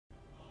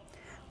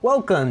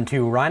Welcome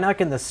to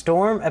Rynok in the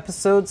Storm,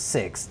 Episode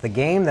 6, the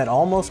game that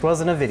almost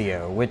wasn't a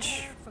video,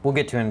 which we'll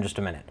get to in just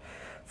a minute.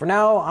 For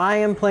now, I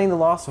am playing the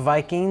Lost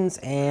Vikings,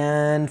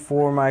 and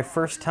for my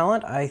first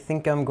talent, I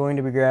think I'm going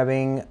to be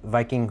grabbing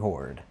Viking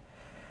Horde.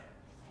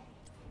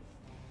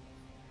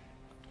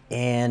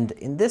 And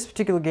in this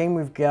particular game,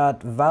 we've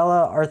got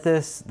Vala,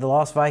 Arthas, the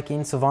Lost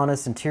Vikings,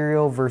 Sylvanas, and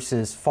Tyrael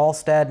versus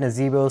Falstad,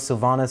 Nazebo,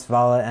 Sylvanas,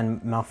 Vala,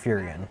 and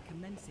Malfurion.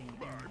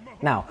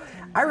 Now,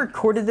 I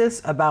recorded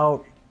this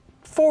about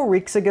 4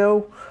 weeks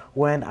ago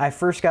when I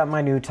first got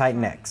my new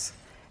Titan X,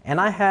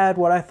 and I had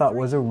what I thought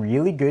was a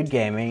really good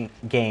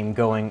game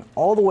going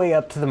all the way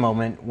up to the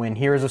moment when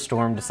Heroes of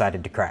Storm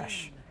decided to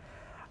crash.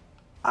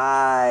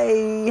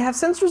 I have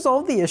since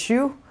resolved the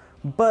issue,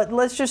 but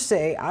let's just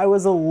say I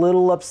was a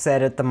little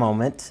upset at the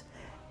moment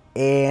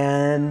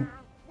and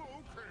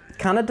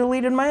kind of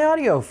deleted my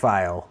audio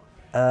file,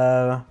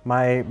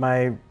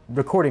 my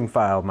recording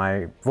file,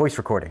 my voice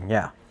recording,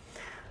 yeah.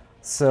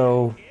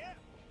 So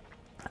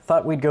I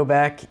thought we'd go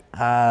back.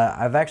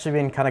 I've actually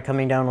been kind of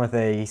coming down with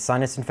a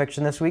sinus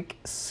infection this week,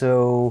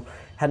 so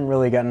hadn't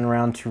really gotten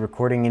around to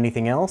recording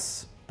anything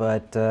else.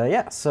 But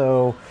yeah,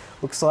 so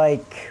looks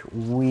like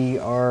we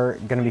are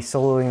going to be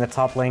soloing the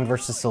top lane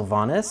versus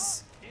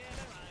Sylvanas.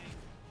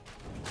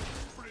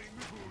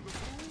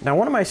 Now,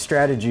 one of my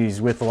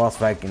strategies with the Lost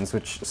Vikings,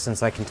 which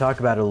since I can talk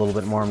about it a little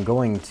bit more, I'm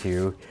going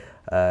to,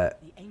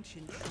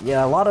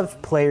 yeah, a lot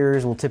of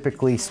players will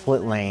typically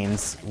split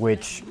lanes,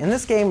 which in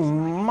this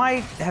game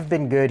might have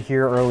been good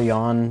here early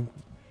on.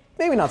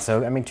 Maybe not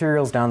so. I mean,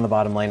 Tyrael's down the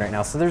bottom lane right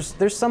now, so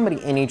there's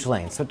somebody in each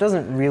lane, so it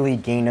doesn't really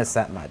gain us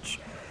that much.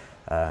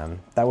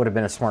 That would have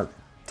been a smart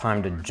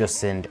time to just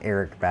send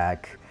Eric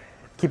back.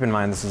 Keep in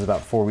mind, this was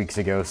about 4 weeks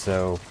ago,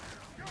 so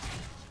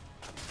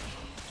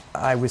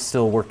I was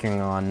still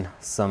working on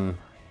some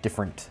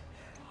different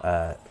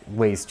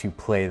ways to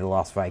play the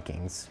Lost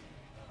Vikings.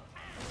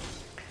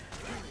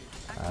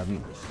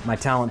 My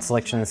talent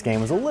selection in this game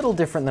was a little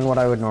different than what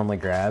I would normally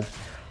grab.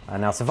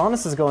 Now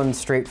Sylvanas is going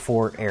straight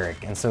for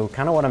Eric, and so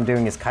kind of what I'm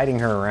doing is kiting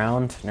her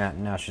around.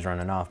 Now she's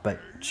running off, but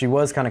she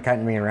was kind of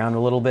kiting me around a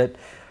little bit,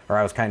 or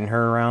I was kiting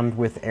her around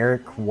with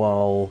Eric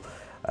while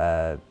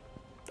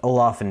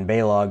Olaf and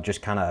Balog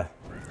just kind of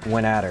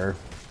went at her.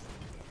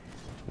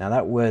 Now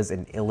that was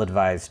an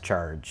ill-advised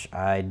charge.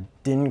 I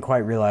didn't quite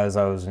realize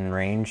I was in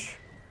range,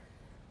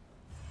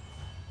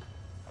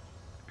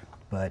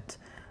 but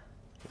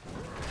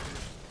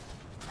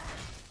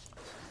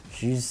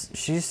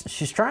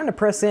she's trying to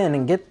press in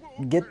and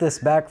get this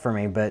back for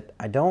me, but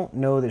I don't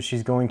know that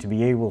she's going to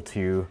be able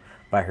to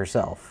by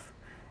herself.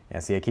 Yeah,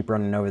 see, I keep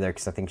running over there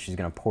because I think she's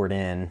going to port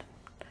in,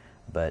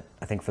 but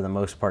I think for the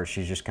most part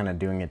she's just kind of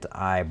doing it to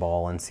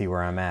eyeball and see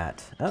where I'm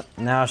at. Oh,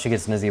 now she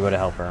gets Nazebo to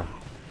help her.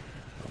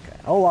 Okay,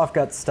 Olaf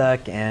got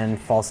stuck and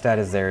Falstad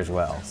is there as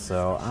well,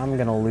 so I'm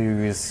going to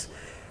lose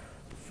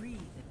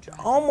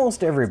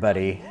almost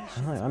everybody.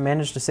 I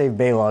managed to save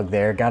Balog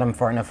there, got him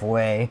far enough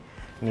away.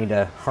 Need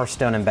to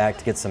Hearthstone him back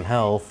to get some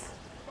health,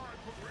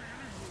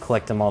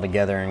 collect them all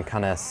together, and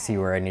kind of see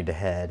where I need to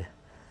head.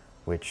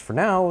 Which, for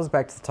now, is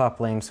back to the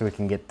top lane so we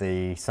can get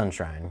the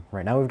Sunshrine.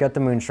 Right now we've got the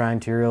Moonshine.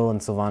 Tyrael and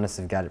Sylvanas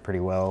have got it pretty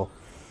well.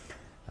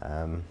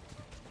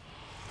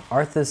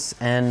 Arthas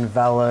and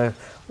Vala,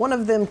 one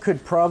of them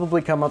could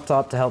probably come up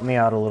top to help me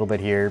out a little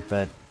bit here,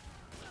 but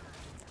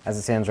as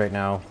it stands right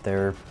now,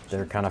 they're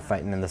kind of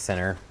fighting in the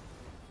center.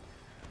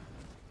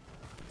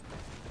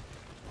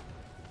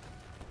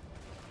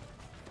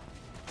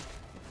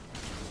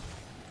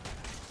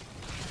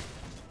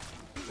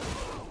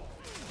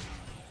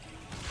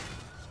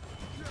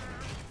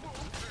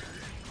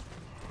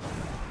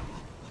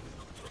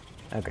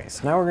 Okay,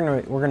 so now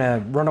we're gonna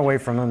run away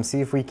from them,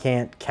 see if we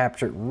can't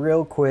capture it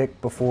real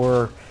quick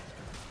before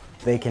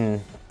they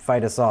can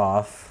fight us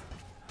off.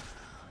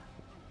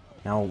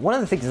 Now, one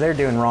of the things they're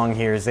doing wrong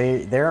here is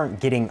they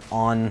aren't getting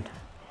on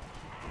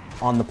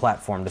the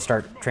platform to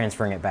start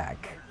transferring it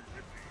back.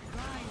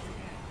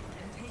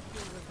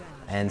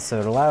 And so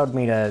it allowed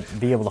me to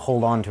be able to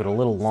hold on to it a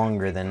little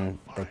longer than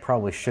they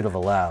probably should have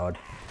allowed.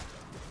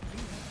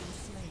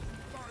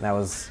 That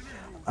was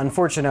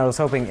unfortunate. I was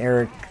hoping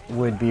Eric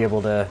would be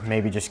able to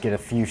maybe just get a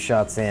few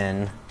shots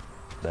in,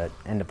 but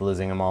end up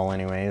losing them all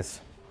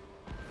anyways.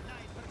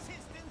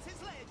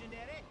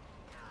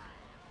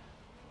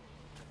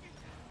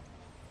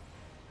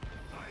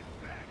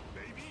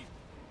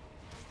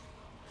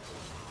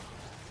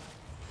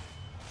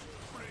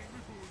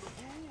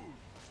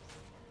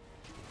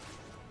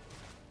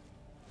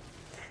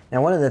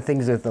 Now, one of the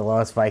things with the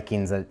Lost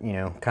Vikings that, you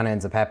know, kind of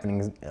ends up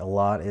happening a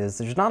lot is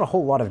there's not a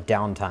whole lot of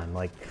downtime.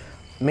 Like,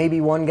 maybe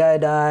one guy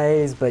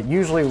dies, but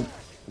usually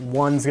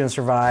one's going to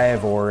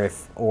survive, or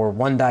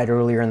one died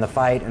earlier in the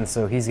fight, and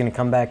so he's going to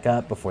come back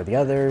up before the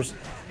others.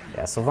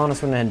 Yeah,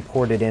 Sylvanas went ahead and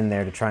ported in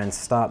there to try and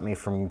stop me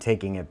from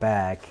taking it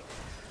back.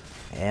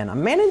 And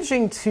I'm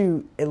managing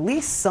to at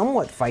least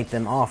somewhat fight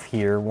them off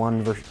here.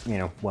 One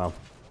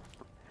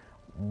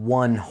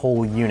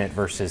whole unit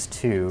versus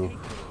two.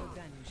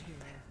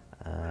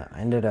 I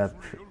ended up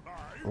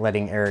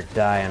letting Eric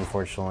die,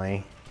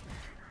 unfortunately.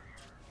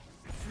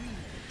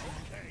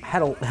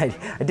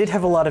 I did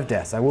have a lot of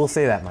deaths. I will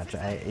say that much.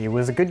 It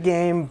was a good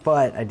game,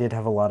 but I did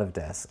have a lot of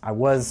deaths.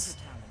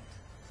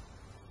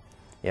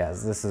 Yeah,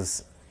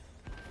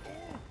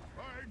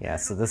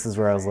 so this is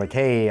where I was like,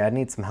 hey, I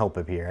need some help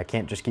up here. I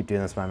can't just keep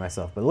doing this by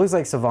myself. But it looks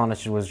like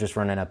Sylvanas was just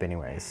running up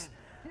anyways.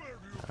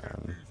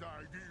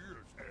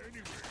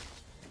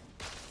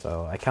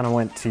 So I kind of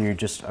went to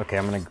just, okay,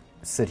 I'm going to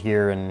sit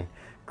here and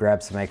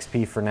grab some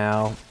XP for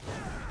now.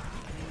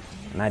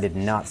 And I did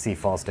not see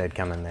Falstad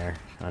coming there,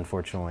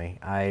 unfortunately.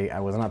 I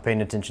was not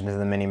paying attention to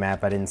the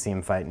mini-map. I didn't see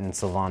him fighting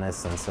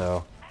Sylvanas, and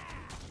so...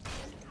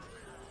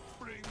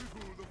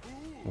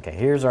 Okay,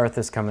 here's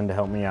Arthas coming to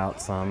help me out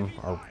some.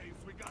 Or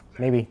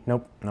maybe,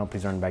 nope,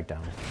 he's running back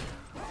down.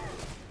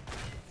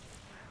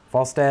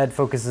 Falstad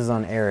focuses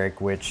on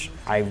Eric, which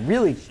I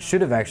really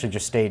should have actually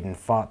just stayed and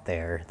fought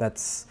there.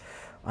 That's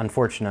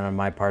unfortunate on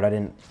my part. I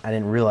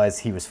didn't realize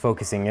he was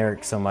focusing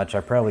Eric so much.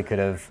 I probably could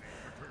have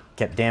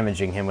kept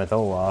damaging him with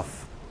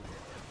Olaf.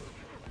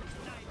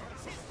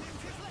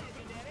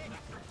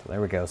 So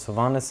there we go.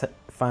 Sylvanas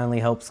finally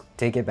helps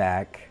take it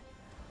back.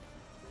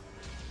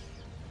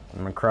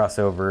 I'm gonna cross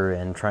over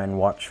and try and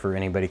watch for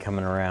anybody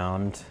coming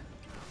around.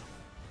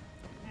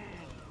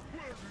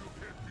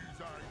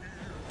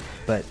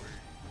 But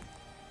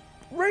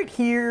right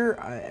here,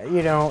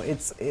 you know,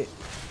 it's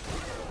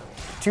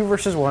 2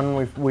 versus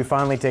 1. We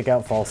finally take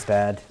out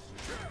Falstad.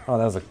 Oh,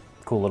 that was a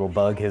cool little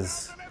bug.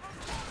 His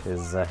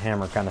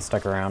hammer kind of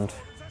stuck around.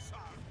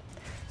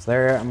 So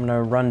there, I'm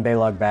gonna run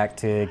Balog back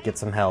to get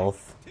some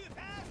health,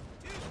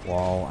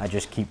 while I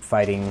just keep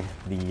fighting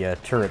the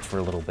turrets for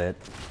a little bit,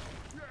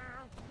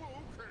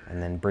 and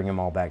then bring them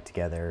all back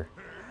together.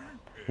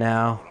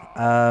 Now,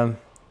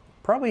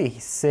 probably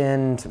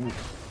send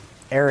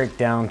Eric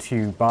down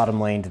to bottom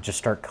lane to just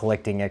start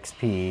collecting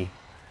XP.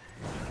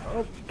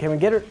 Oh, can we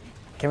get her?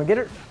 Can we get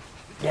her?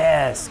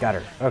 Yes, got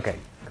her. Okay,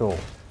 cool.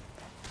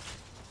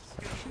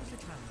 So,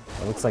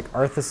 it looks like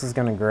Arthas is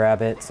gonna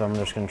grab it, so I'm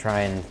just gonna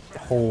try and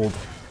hold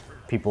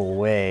people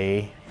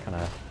away, kind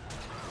of.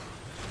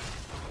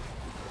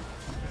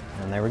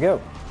 And there we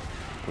go.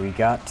 We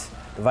got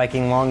the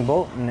Viking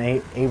Longbolt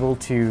and able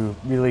to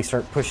really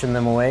start pushing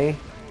them away,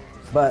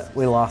 but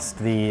we lost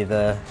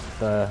the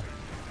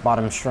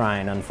bottom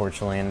shrine,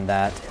 unfortunately, in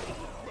that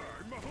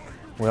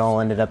we all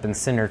ended up in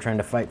center trying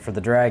to fight for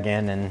the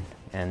dragon,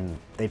 and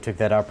they took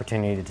that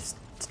opportunity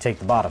to take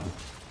the bottom.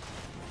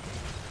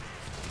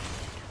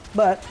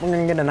 But we're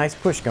gonna get a nice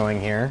push going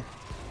here.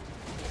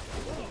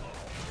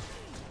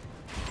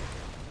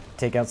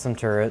 Take out some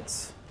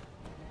turrets.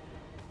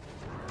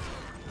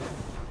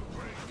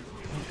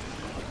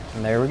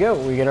 And there we go,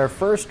 we get our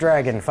first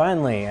dragon,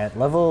 finally, at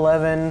level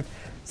 11,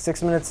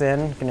 6 minutes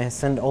in. Gonna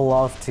send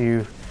Olaf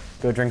to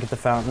go drink at the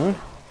fountain.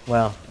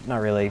 Well,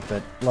 not really,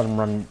 but let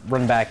him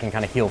run back and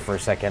kind of heal for a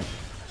second.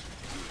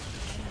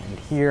 And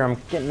here I'm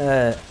getting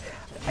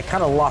I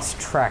kind of lost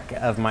track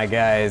of my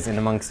guys in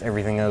amongst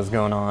everything that was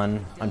going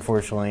on,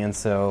 unfortunately, and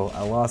so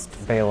I lost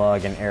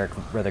Balog and Eric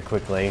rather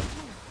quickly.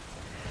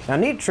 Now,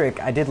 neat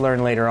trick I did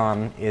learn later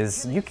on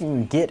is you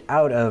can get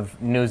out of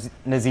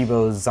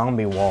Nazeebo's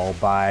zombie wall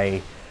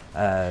by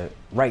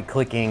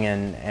right-clicking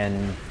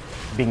and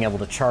being able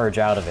to charge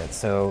out of it.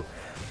 So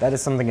that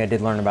is something I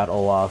did learn about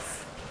Olaf.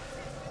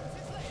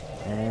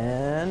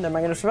 And am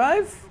I gonna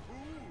survive?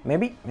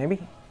 Maybe,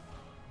 maybe.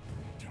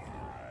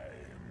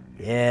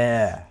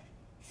 Yeah,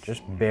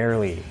 just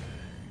barely.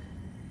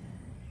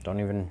 Don't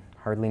even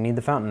hardly need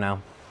the fountain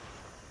now.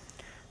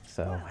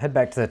 So head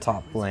back to the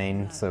top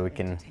lane so we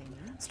can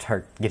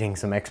start getting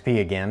some XP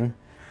again,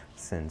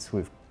 since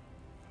we're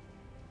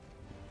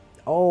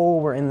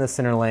in the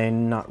center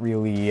lane, not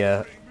really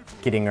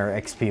getting our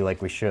XP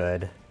like we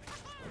should.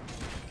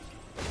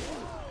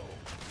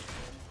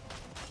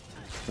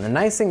 And the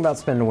nice thing about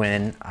spin to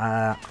win,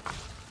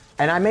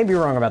 and I may be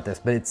wrong about this,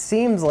 but it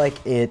seems like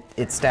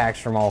it stacks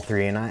from all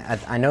 3, and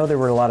I know there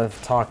were a lot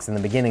of talks in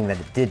the beginning that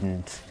it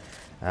didn't,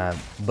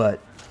 but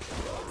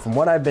from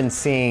what I've been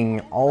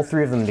seeing, all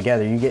 3 of them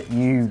together,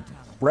 you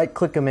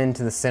right-click them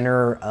into the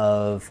center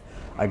of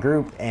a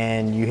group,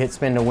 and you hit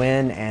spin to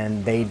win,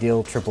 and they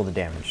deal triple the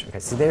damage. Okay,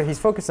 so there he's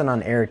focusing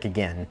on Eric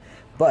again,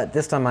 but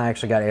this time I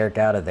actually got Eric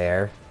out of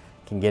there.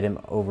 Can get him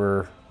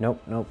over. Nope,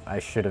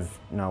 I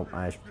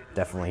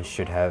definitely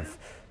should have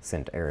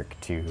sent Eric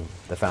to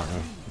the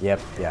fountain. Yep,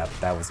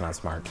 that was not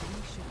smart.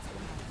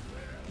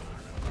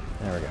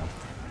 There we go.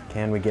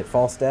 Can we get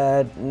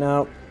Falstad?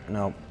 Nope.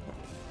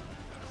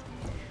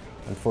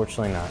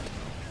 Unfortunately not.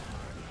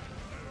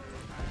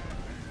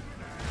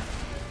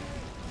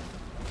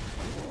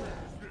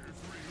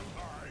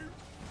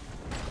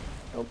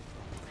 Nope.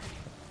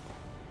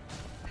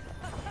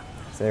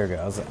 So there we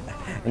go.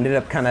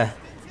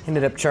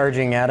 Ended up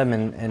charging at him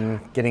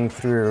and getting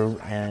through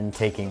and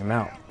taking him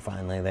out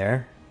finally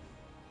there.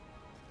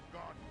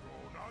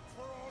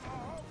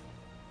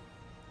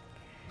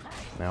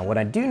 Now, what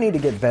I do need to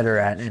get better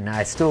at, and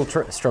I still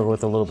struggle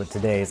with a little bit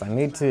today, is I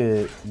need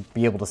to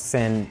be able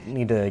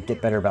to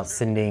get better about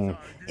sending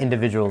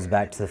individuals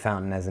back to the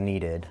fountain as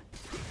needed.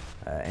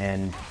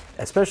 And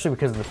especially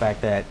because of the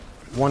fact that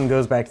one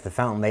goes back to the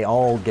fountain, they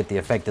all get the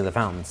effect of the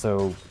fountain.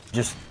 So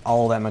just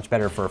all that much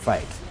better for a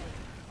fight.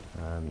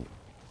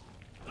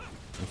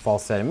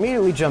 Falstad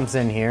immediately jumps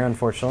in here,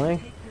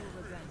 unfortunately.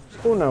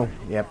 Oh no,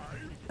 yep.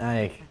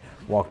 I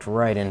walked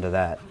right into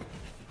that.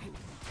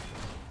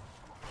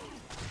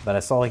 But I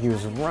saw like he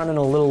was running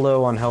a little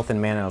low on health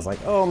and mana. I was like,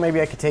 oh,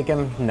 maybe I could take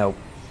him. Nope,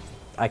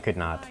 I could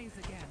not.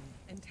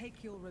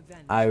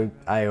 I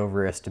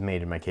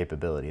overestimated my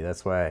capability.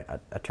 That's why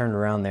I turned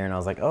around there and I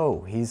was like,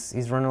 oh, he's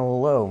running a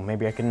little low.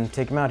 Maybe I can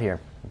take him out here.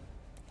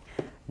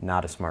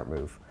 Not a smart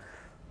move.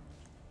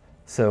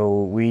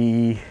 So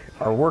we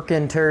are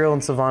working, Teriel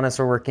and Sylvanas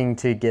are working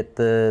to get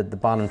the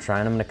bottom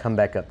shrine. I'm going to come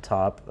back up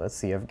top. Let's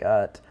see, I've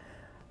got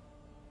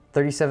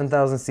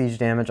 37,000 siege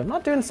damage. I'm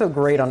not doing so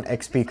great on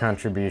XP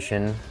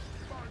contribution,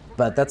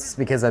 but that's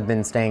because I've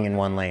been staying in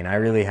one lane. I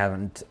really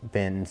haven't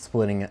been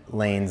splitting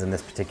lanes in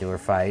this particular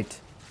fight.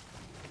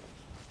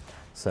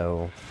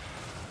 So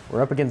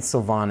we're up against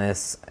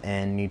Sylvanas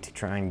and need to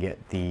try and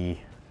get the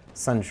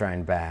Sun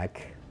Shrine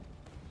back.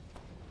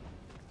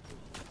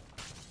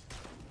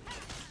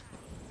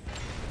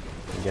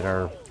 Get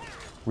our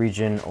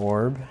regen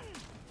orb.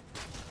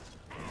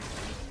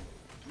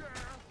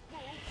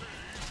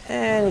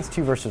 And it's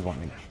 2 versus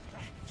 1.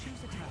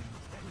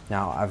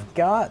 Now I've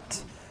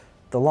got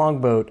the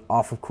longboat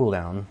off of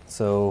cooldown,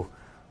 so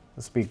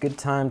this would be a good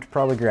time to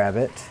probably grab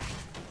it.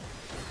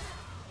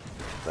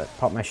 But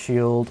pop my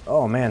shield.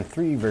 Oh man,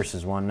 3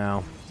 versus 1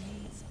 now.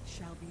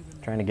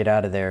 Trying to get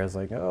out of there. I was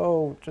like,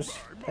 oh,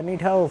 I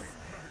need health.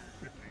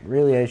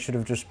 Really, I should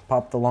have just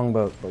popped the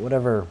longboat, but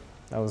whatever.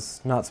 That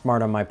was not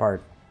smart on my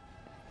part.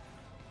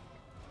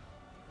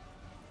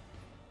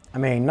 I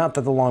mean, not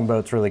that the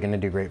longboat's really going to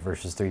do great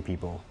versus 3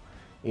 people.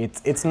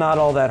 It's not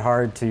all that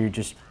hard to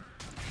just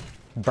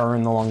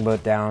burn the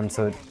longboat down,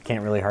 so it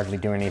can't really hardly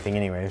do anything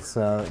anyway.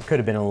 So it could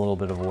have been a little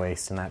bit of a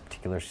waste in that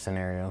particular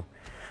scenario.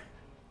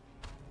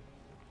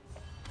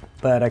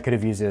 But I could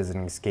have used it as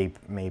an escape,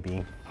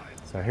 maybe.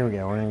 So here we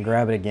go. We're going to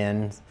grab it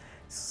again.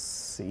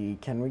 See,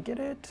 can we get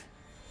it?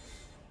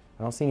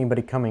 I don't see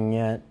anybody coming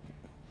yet.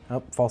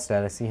 Oh,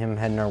 Falstad. I see him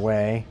heading our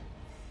way.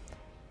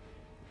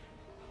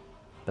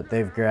 But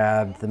they've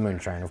grabbed the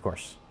Moonshine, of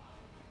course.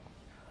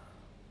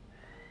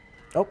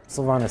 Oh,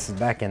 Sylvanas is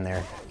back in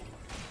there.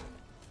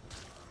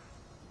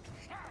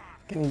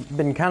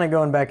 Been kind of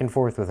going back and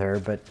forth with her,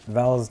 but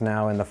Val's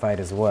now in the fight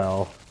as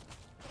well.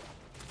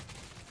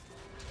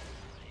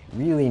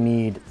 Really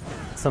need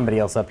somebody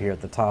else up here at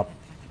the top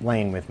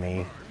lane with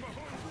me.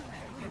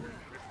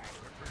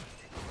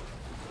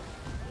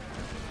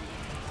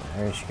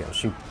 There she goes.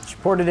 She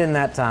poured it in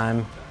that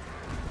time,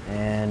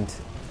 and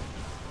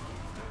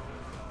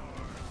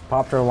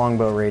popped her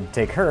longbow raid to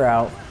take her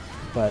out,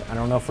 but I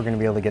don't know if we're going to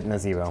be able to get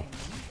Nazebo.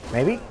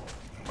 Maybe?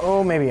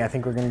 Oh, maybe. I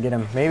think we're going to get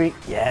him. Maybe?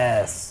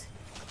 Yes!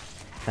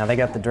 Now they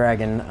got the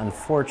dragon,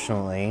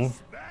 unfortunately,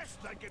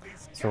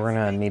 so we're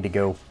going to need to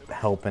go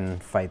help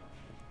and fight.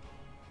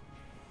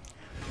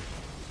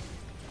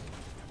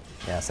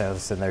 Yeah, so I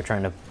was sitting there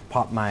trying to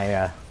pop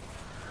my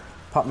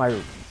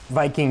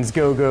Vikings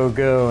go, go,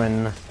 go,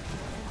 and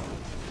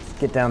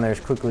get down there as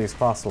quickly as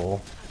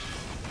possible.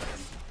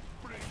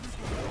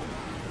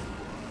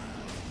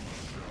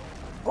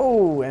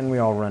 Oh, and we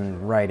all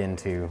run right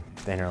into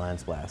the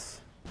Hinterlands Blast.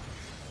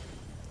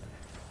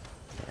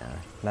 Yeah,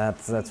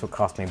 that's what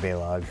cost me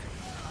Balog.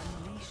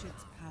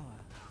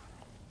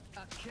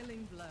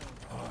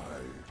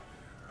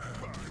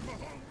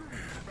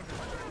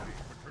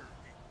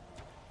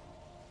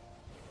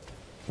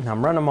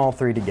 I'm running them all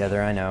 3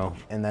 together, I know,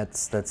 and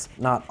that's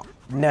not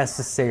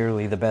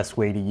necessarily the best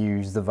way to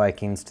use the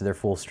Vikings to their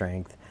full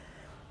strength.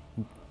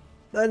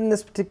 But in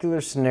this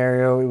particular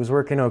scenario, it was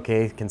working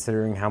okay,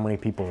 considering how many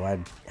people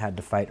I'd had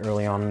to fight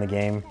early on in the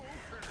game.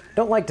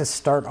 Don't like to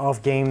start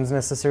off games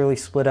necessarily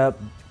split up,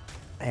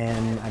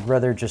 and I'd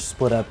rather just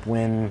split up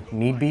when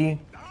need be.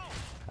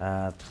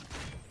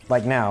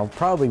 Like now,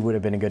 probably would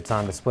have been a good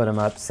time to split them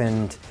up,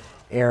 send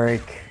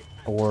Eric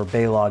or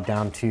Balog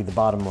down to the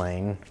bottom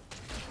lane.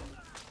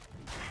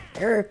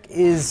 Eric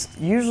is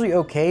usually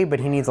okay, but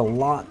he needs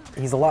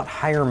he's a lot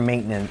higher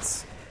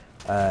maintenance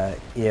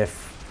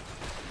if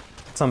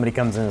somebody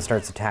comes in and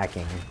starts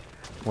attacking,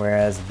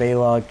 whereas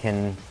Balog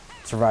can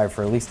survive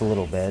for at least a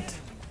little bit.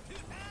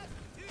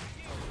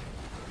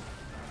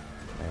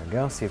 There we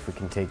go. See if we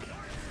can take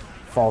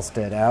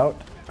Falstad out.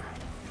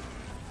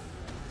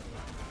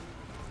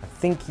 I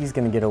think he's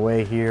going to get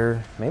away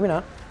here. Maybe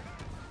not.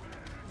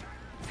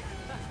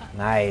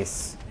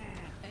 Nice.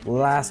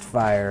 Last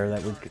fire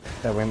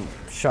that we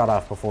shot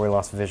off before we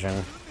lost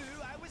vision.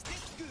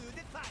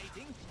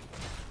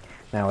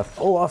 Now with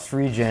Olaf's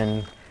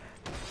regen,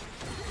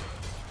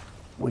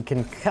 we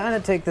can kind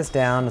of take this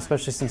down,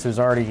 especially since it was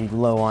already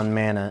low on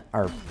mana,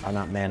 or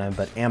not mana,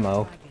 but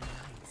ammo.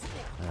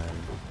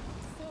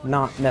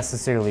 Not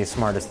necessarily the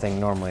smartest thing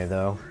normally,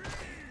 though.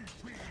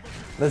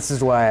 This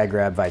is why I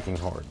grabbed Viking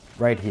Horde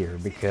right here,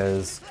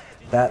 because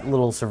that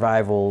little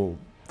survival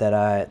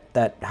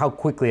how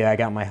quickly I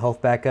got my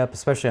health back up,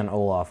 especially on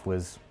Olaf,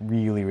 was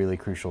really, really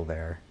crucial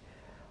there.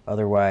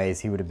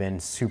 Otherwise, he would have been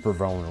super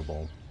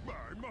vulnerable.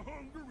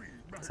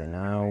 So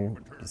now,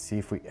 let's see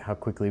if how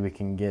quickly we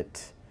can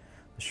get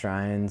the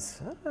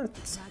shrines.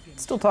 It's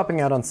still topping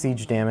out on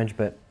siege damage,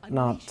 but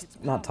not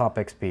top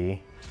XP.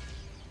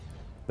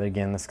 But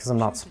again, that's because I'm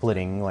not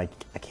splitting like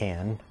I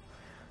can.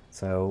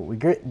 So we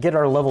get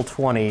our level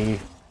 20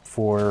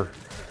 for,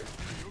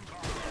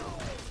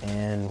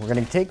 and we're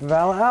gonna take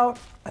Val out,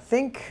 I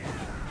think.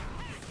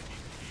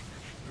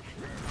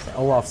 So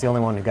Olaf's the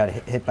only one who got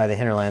hit by the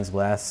Hinterlands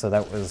Blast, so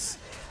that was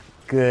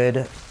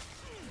good.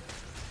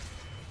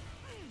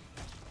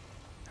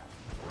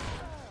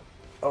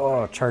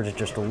 Oh, charged it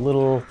just a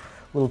little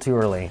too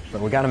early,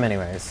 but we got him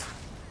anyways.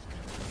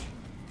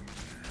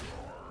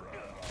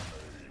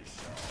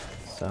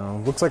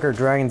 So looks like our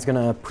dragon's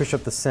gonna push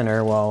up the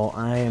center while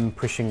I am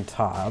pushing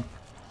top.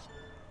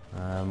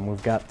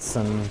 We've got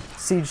some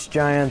siege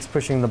giants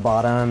pushing the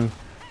bottom.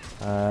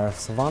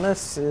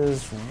 Sylvanas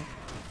is,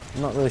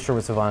 I'm not really sure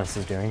what Sylvanas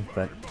is doing,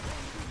 but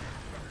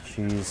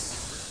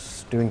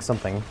she's doing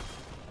something.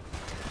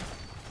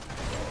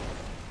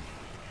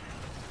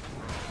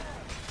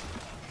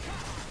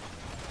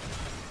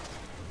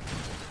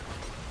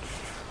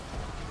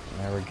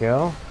 There we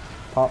go.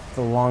 Pop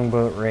the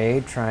longboat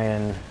raid, try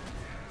and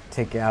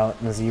take out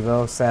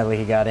Nazebo. Sadly,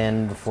 he got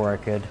in before I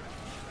could.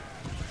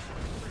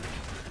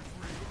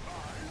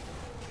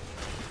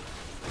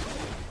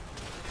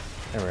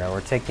 There we go,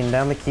 we're taking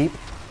down the keep.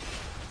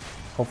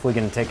 Hopefully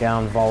gonna take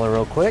down Vala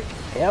real quick.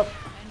 Yep.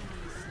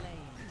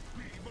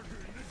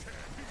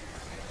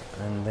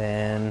 And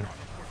then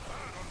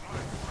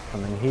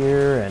come in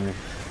here and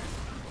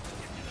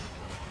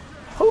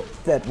hope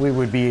that we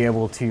would be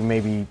able to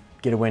maybe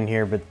get a win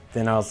here, but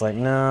then I was like,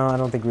 no, I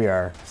don't think we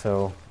are.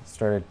 So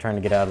started trying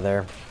to get out of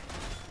there.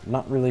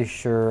 Not really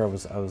sure. I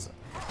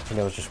think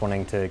I was just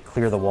wanting to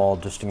clear the wall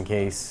just in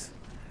case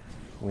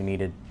we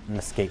needed an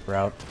escape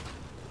route.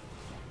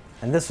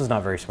 And this was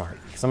not very smart,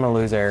 because I'm gonna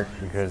lose Eric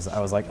because I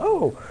was like,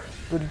 oh,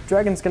 the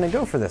dragon's gonna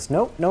go for this.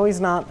 Nope, no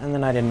he's not, and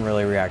then I didn't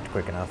really react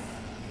quick enough.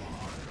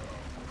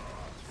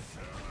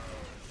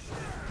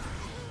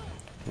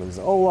 Lose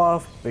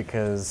Olaf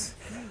because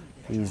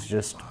he's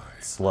just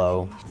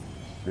slow,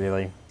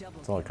 really.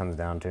 That's all it comes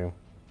down to.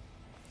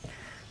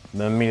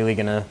 I'm immediately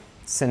gonna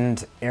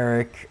send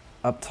Eric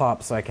up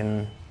top so I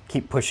can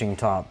keep pushing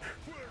top,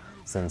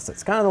 since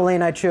it's kind of the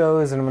lane I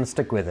chose and I'm gonna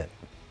stick with it.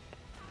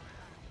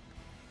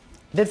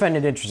 I did find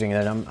it interesting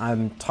that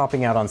I'm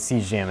topping out on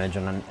siege damage,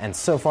 and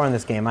so far in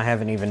this game I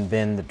haven't even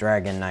been the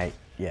Dragon Knight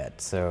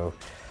yet, so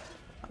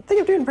I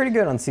think I'm doing pretty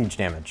good on siege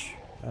damage.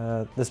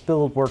 This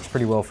build works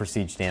pretty well for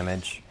siege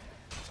damage.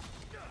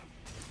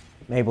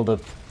 I'm able to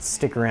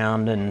stick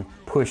around and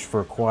push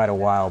for quite a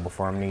while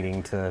before I'm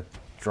needing to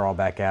draw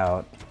back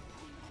out.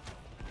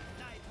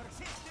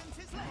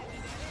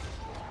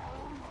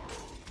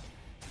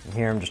 And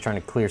here I'm just trying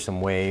to clear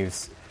some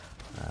waves.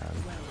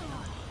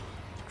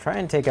 Try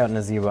and take out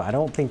Nazebo. I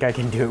don't think I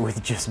can do it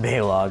with just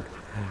Balog,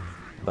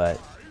 but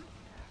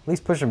at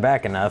least push him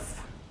back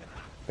enough.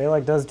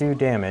 Balog does do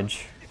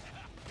damage.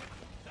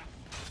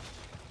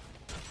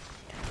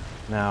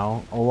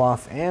 Now,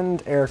 Olaf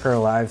and Eric are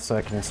alive, so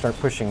I can start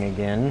pushing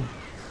again.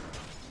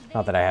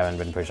 Not that I haven't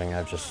been pushing,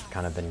 I've just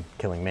kind of been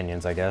killing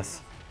minions, I guess.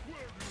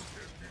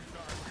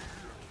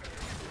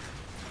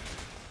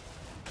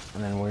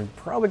 And then we're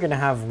probably going to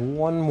have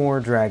one more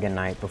Dragon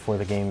Knight before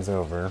the game's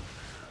over.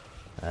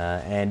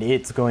 And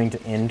it's going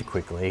to end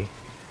quickly.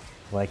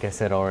 Like I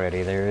said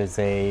already, there is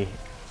a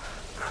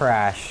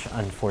crash,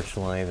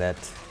 unfortunately, that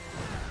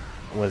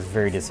was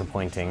very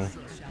disappointing.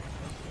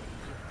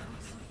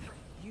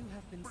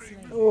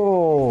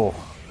 Oh!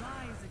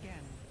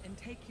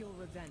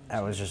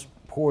 That was just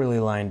poorly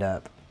lined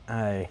up.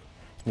 I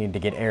need to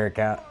get Eric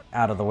out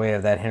of the way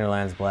of that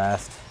Hinterlands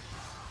Blast.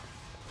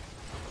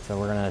 So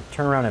we're going to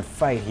turn around and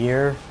fight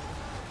here.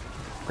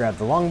 Grab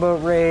the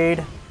longboat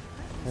raid,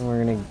 and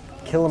we're going to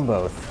kill them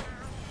both.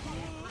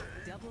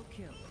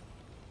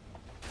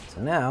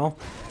 So now,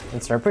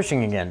 let's start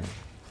pushing again.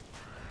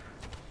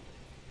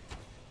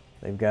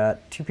 They've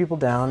got 2 people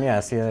down. Yeah,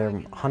 see, they're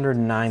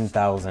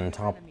 109,000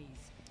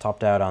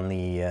 topped out on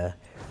the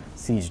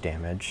siege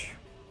damage.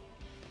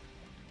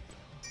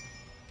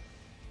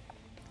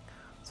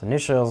 So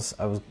initially,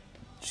 I was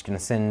just going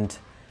to send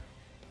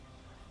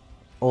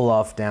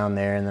Olaf down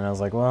there, and then I was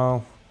like,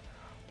 well,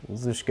 we'll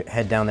just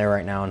head down there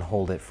right now and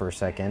hold it for a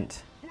second.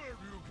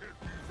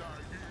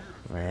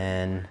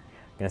 And I'm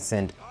gonna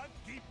send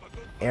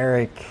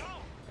Eric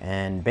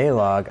and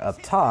Balog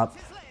up top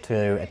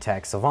to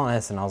attack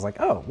Sylvanas, and I was like,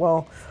 oh,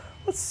 well,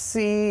 let's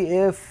see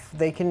if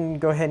they can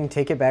go ahead and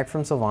take it back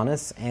from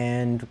Sylvanas,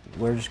 and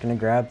we're just gonna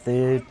grab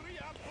the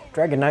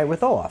Dragon Knight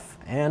with Olaf,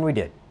 and we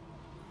did.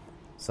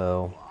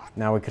 So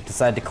now we could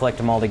decide to collect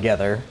them all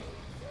together.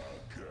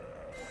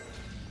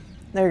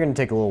 They're gonna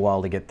take a little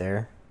while to get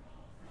there,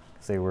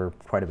 because they were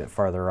quite a bit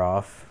farther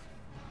off.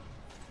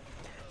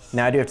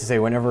 Now, I do have to say,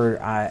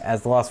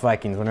 as the Lost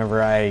Vikings,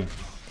 whenever I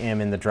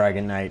am in the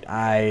Dragon Knight,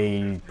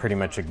 I pretty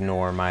much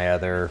ignore my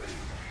other,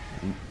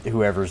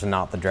 whoever's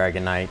not the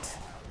Dragon Knight.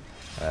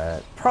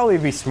 Probably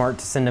be smart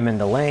to send him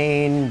into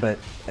lane, but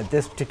at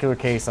this particular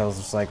case, I was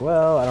just like,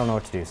 well, I don't know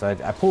what to do. So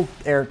I pulled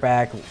Eric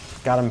back,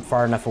 got him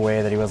far enough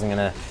away that he wasn't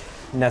gonna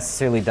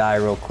necessarily die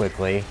real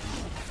quickly.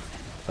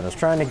 But I was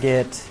trying to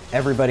get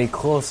everybody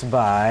close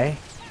by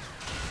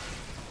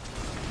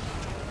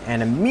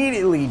and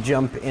immediately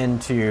jump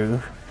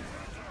into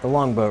the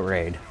longboat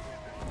raid.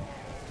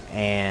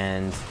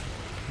 And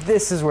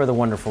this is where the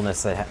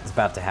wonderfulness that is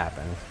about to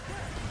happen.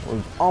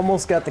 We've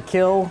almost got the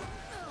kill,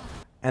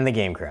 and the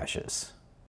game crashes.